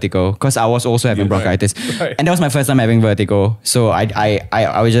symptoms of vertigo because I was also having bronchitis. Right. And that was my first time having vertigo. So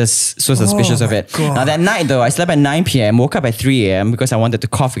I was just so suspicious of it. God. Now that night though, I slept at 9 p.m, woke up at 3 a.m. because I wanted to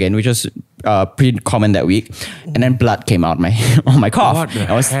cough again, which was pretty common that week. And then blood came out on my cough.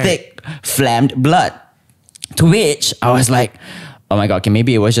 I was thick, flammed blood. To which I was like, oh my God, okay,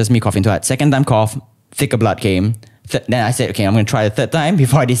 maybe it was just me coughing too hard. Second time cough, thicker blood came. Then I said, okay, I'm going to try the third time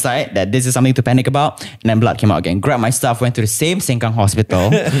before I decide that this is something to panic about. And then blood came out again. Grabbed my stuff, went to the same Sengkang hospital.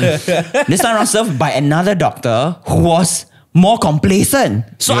 This time around served by another doctor who was more complacent.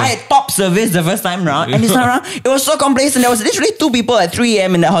 So I had top service the first time around. And this time around, it was so complacent. There was literally 2 people at 3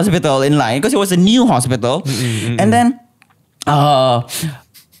 a.m. in that hospital in line because it was a new hospital. And then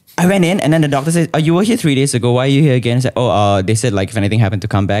I went in and then the doctor said, oh, you were here 3 days ago. Why are you here again? I said, they said if anything happened to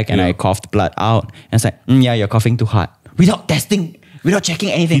come back, and I coughed blood out. And I was like, yeah, you're coughing too hard. Without testing, without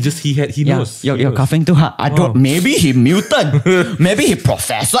checking anything. He knows. You're coughing too hard. I don't, maybe he mutant. Maybe he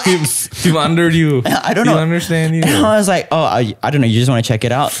Professor X. He undered you. I don't know. He understand you. And I was like, I don't know, you just want to check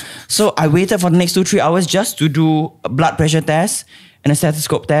it out. So I waited for the next 2-3 hours just to do a blood pressure test and a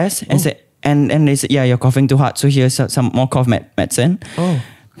stethoscope test. And said, and they said, yeah, you're coughing too hard. So here's some more cough medicine.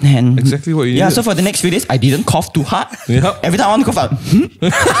 And exactly what you needed. needed. So for the next few days, I didn't cough too hard. Every time I want to cough out.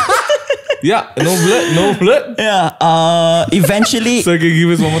 Yeah, no blood. Yeah. Eventually. So can you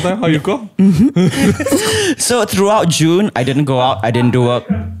give us one more time how you cough? So throughout June, I didn't go out. I didn't do work.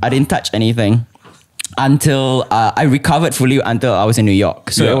 I didn't touch anything until I recovered fully until I was in New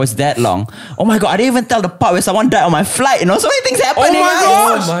York. So it was that long. Oh my God, I didn't even tell the part where someone died on my flight. So many things happening.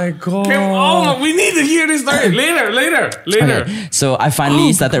 Oh my God. We need to hear this story. Later. Okay. So I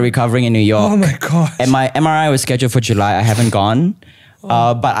finally started recovering in New York. Oh my God. And my MRI was scheduled for July. I haven't gone.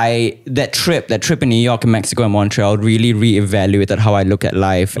 But that trip in New York and Mexico and Montreal really reevaluated how I look at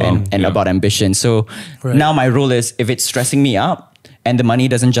life and about ambition. So now my rule is, if it's stressing me out and the money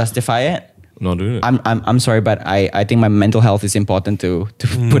doesn't justify it, not doing it. I'm sorry, but I think my mental health is important to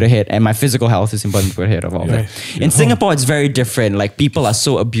put ahead, and my physical health is important to put ahead of all that. In Singapore, it's very different. Like, people are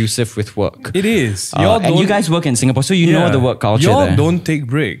so abusive with work. It is. And you guys work in Singapore, so you know the work culture Y'all there. don't take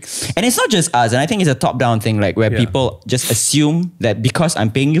breaks. And it's not just us, and I think it's a top-down thing, like where people just assume that because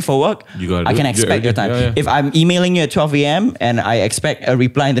I'm paying you for work, I can expect your time. If I'm emailing you at 12 a.m. and I expect a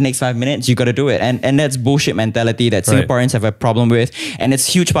reply in the next 5 minutes, you got to do it. And that's bullshit mentality that Singaporeans have a problem with. And it's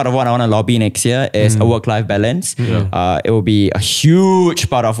a huge part of what I want to lobby next year is a work-life balance. It will be a huge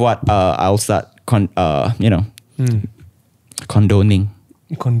part of what I'll start, condoning.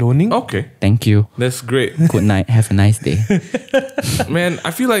 Condoning? Okay. Thank you. That's great. Good night. Have a nice day. Man,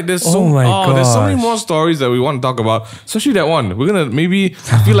 I feel like there's there's so many more stories that we want to talk about, especially that one. We're gonna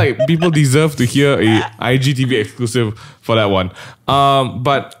I feel like people deserve to hear a IGTV exclusive for that one.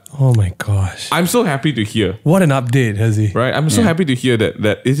 But oh my gosh, I'm so happy to hear. What an update, Hirzi. Right? I'm so happy to hear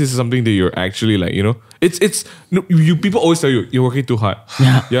that this is something that you're actually like, people always tell you you're working too hard.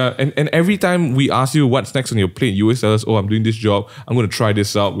 Yeah. And every time we ask you what's next on your plate, you always tell us, oh, I'm doing this job, I'm gonna try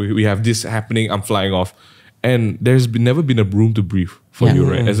this out, we have this happening, I'm flying off. And there's never been a room to breathe for you,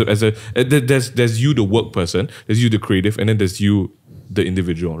 right? There's you, the work person, there's you, the creative, and then there's you, the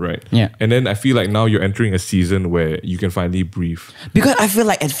individual, right? Yeah. And then I feel like now you're entering a season where you can finally breathe. Because I feel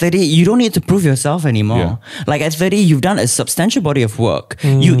like at 30, you don't need to prove yourself anymore. Yeah. Like at 30, you've done a substantial body of work.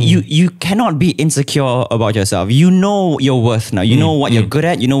 You cannot be insecure about yourself. You know your worth now. You know what you're good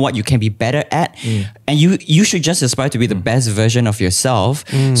at. You know what you can be better at. And you should just aspire to be the best version of yourself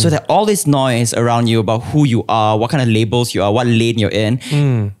so that all this noise around you about who you are, what kind of labels you are, what lane you're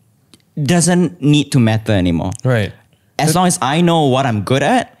in, doesn't need to matter anymore. Right. As long as I know what I'm good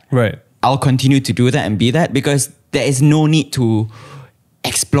at, I'll continue to do that and be that, because there is no need to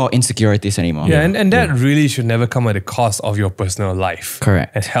explore insecurities anymore. Yeah, and that really should never come at the cost of your personal life.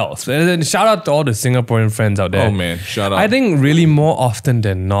 Correct. And health. And then shout out to all the Singaporean friends out there. Oh man, shout out. I think really more often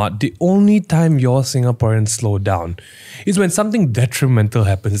than not, the only time your Singaporeans slow down is when something detrimental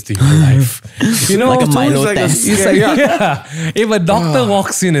happens to your life. You know, like a it's always Milo like test. It's like, if a doctor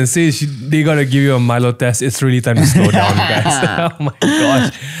walks in and says they gotta give you a Milo test, it's really time to slow down, guys. Oh my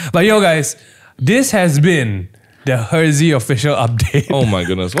gosh. But yo, guys, this has been the Hirzi official update. Oh my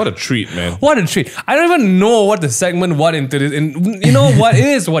goodness, what a treat, man. What a treat. I don't even know what the segment what into this. And you know what? It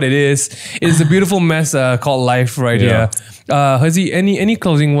is what it is. It's a beautiful mess called life right here. Hirzi, any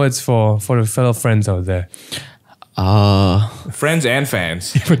closing words for the fellow friends out there? Friends and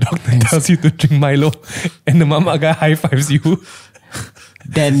fans. If a doctor tells you to drink Milo and the mama guy high fives you,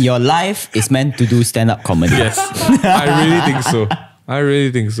 then your life is meant to do stand-up comedy. Yes, I really think so. I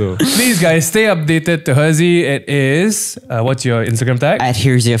really think so. please guys, stay updated to Hirzi. It is, what's your Instagram tag? At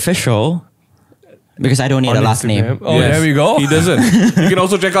Hirzi Official, because I don't need On a last Instagram. name. Oh, Yes. there we go. He doesn't. You can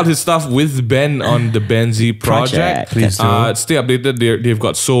also check out his stuff with Ben on the Ben Z project. Please do. Stay updated. They've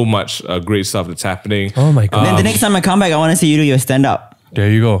got so much great stuff that's happening. Oh my god. Then the next time I come back, I want to see you do your stand-up. There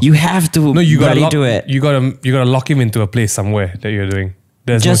you go. You have to you gotta bloody lock, do it. You gotta lock him into a place somewhere that you're doing.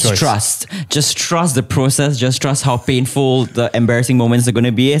 There's Just no choice. trust. Just trust the process. Just trust how painful the embarrassing moments are going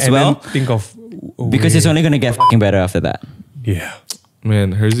to be as And well. then think of a Because way. it's only going to get fucking better after that. Yeah.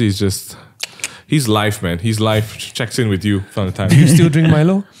 Man, Hirzi is just... He's life, man. He's life. Checks in with you from the time. Do you still drink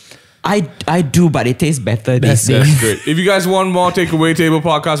Milo? I do, but it tastes better these That's days. Great. If you guys want more Takeaway Table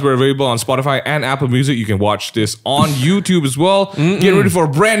podcasts, we're available on Spotify and Apple Music. You can watch this on YouTube as well. Get ready for a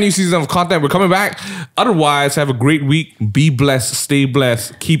brand new season of content. We're coming back. Otherwise, have a great week. Be blessed. Stay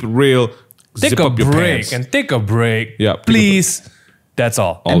blessed. Keep it real. Take Zip a up your break pants. and take a break. Yeah, take a Please. That's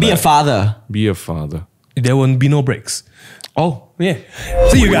all. And be a that. father. Be a father. There won't be no breaks. Oh. Yeah.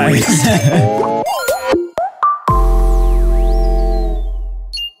 See you guys.